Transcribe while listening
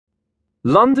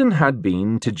London had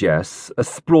been, to Jess, a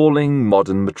sprawling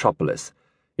modern metropolis.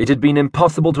 It had been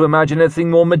impossible to imagine anything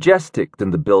more majestic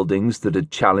than the buildings that had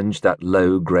challenged that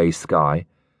low grey sky.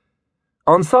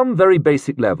 On some very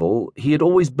basic level, he had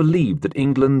always believed that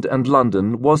England and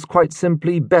London was quite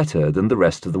simply better than the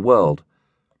rest of the world.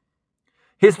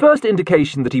 His first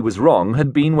indication that he was wrong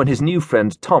had been when his new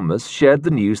friend Thomas shared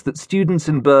the news that students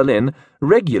in Berlin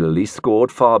regularly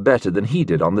scored far better than he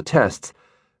did on the tests,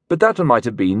 but that might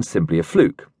have been simply a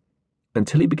fluke,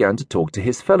 until he began to talk to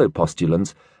his fellow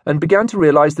postulants and began to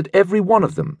realize that every one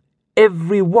of them,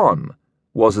 every one,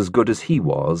 was as good as he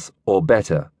was, or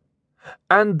better.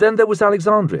 And then there was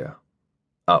Alexandria.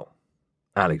 Oh,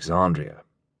 Alexandria.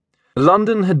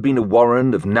 London had been a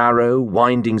warren of narrow,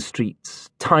 winding streets,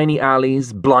 tiny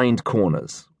alleys, blind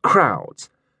corners, crowds,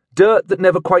 dirt that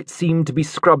never quite seemed to be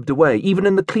scrubbed away, even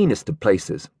in the cleanest of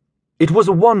places. It was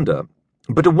a wonder,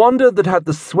 but a wonder that had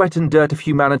the sweat and dirt of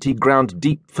humanity ground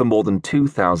deep for more than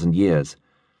 2,000 years.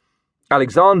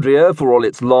 Alexandria, for all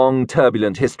its long,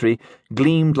 turbulent history,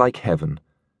 gleamed like heaven.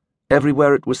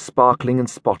 Everywhere it was sparkling and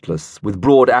spotless, with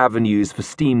broad avenues for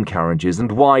steam carriages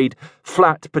and wide,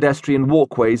 flat pedestrian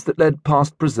walkways that led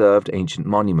past preserved ancient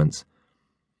monuments.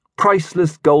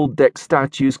 Priceless gold-decked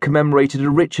statues commemorated a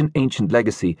rich and ancient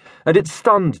legacy, and it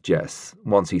stunned Jess,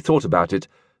 once he thought about it,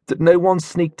 that no one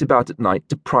sneaked about at night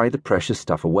to pry the precious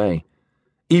stuff away.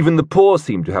 Even the poor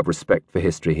seemed to have respect for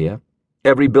history here.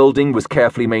 Every building was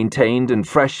carefully maintained and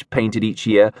fresh painted each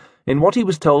year in what he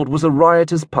was told was a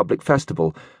riotous public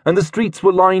festival, and the streets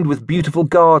were lined with beautiful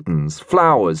gardens,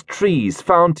 flowers, trees,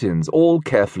 fountains, all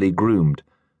carefully groomed.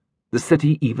 The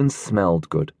city even smelled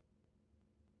good.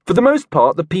 For the most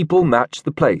part, the people matched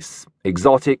the place: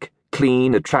 exotic,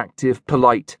 clean, attractive,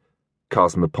 polite,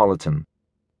 cosmopolitan.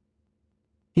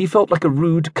 He felt like a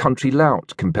rude country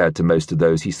lout compared to most of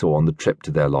those he saw on the trip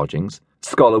to their lodgings.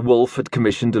 Scholar Wolfe had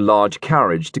commissioned a large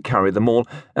carriage to carry them all,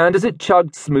 and as it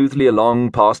chugged smoothly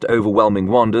along past overwhelming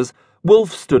wonders,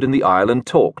 Wolfe stood in the aisle and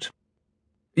talked.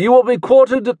 "You will be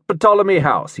quartered at Ptolemy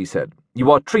House," he said. "You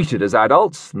are treated as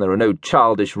adults, and there are no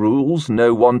childish rules,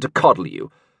 no one to coddle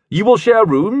you. You will share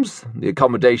rooms. The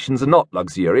accommodations are not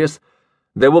luxurious.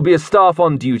 There will be a staff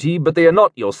on duty, but they are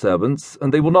not your servants,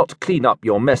 and they will not clean up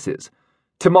your messes.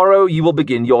 Tomorrow you will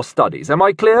begin your studies. Am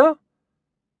I clear?"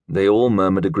 They all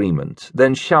murmured agreement,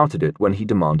 then shouted it when he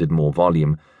demanded more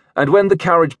volume, and when the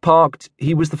carriage parked,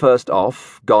 he was the first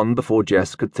off, gone before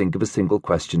Jess could think of a single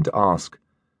question to ask.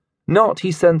 Not,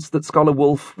 he sensed, that Scholar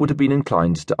Wolfe would have been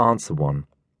inclined to answer one.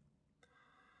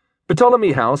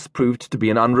 Ptolemy House proved to be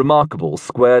an unremarkable,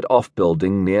 squared-off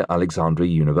building near Alexandria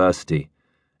University.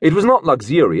 It was not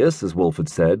luxurious, as Wolfe had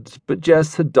said, but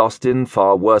Jess had dossed in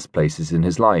far worse places in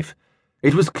his life.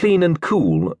 It was clean and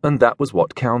cool, and that was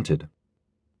what counted.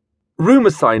 Room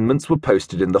assignments were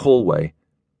posted in the hallway.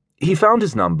 He found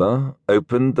his number,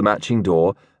 opened the matching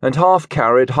door, and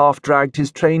half-carried, half-dragged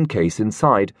his train case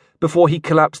inside before he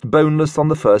collapsed boneless on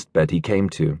the first bed he came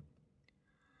to.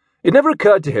 It never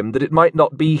occurred to him that it might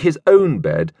not be his own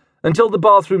bed until the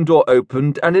bathroom door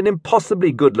opened and an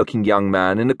impossibly good-looking young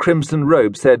man in a crimson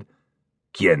robe said,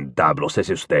 "Quien diablos es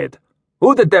usted?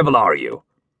 Who the devil are you?"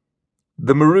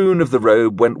 The maroon of the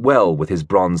robe went well with his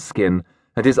bronze skin,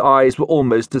 and his eyes were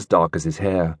almost as dark as his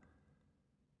hair.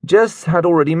 Jess had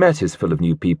already met his fill of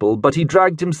new people, but he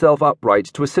dragged himself upright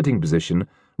to a sitting position,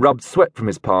 rubbed sweat from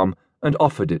his palm, and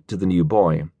offered it to the new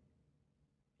boy.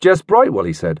 "Jess Brightwell,"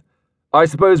 he said. "I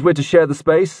suppose we're to share the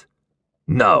space?"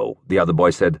 "No," the other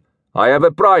boy said. "I have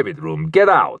a private room. Get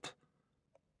out."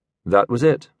 That was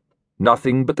it.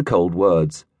 Nothing but the cold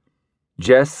words.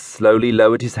 Jess slowly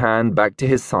lowered his hand back to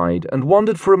his side and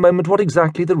wondered for a moment what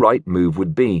exactly the right move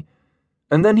would be,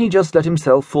 and then he just let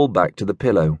himself fall back to the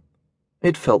pillow.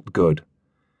 It felt good.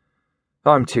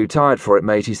 "I'm too tired for it,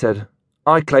 mate," he said.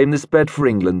 "I claim this bed for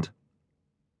England."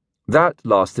 That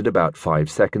lasted about 5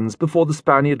 seconds before the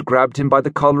Spaniard grabbed him by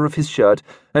the collar of his shirt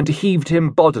and heaved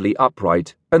him bodily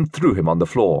upright and threw him on the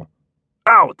floor.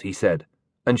 "Out," he said,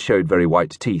 and showed very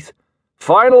white teeth.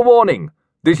 "Final warning.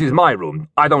 This is my room.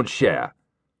 I don't share."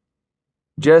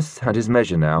 Jess had his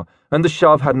measure now, and the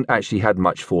shove hadn't actually had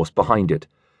much force behind it.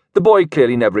 The boy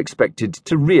clearly never expected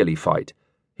to really fight.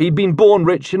 He'd been born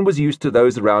rich and was used to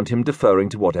those around him deferring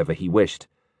to whatever he wished.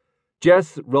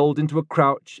 Jess rolled into a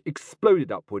crouch,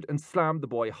 exploded upward, and slammed the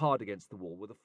boy hard against the wall with a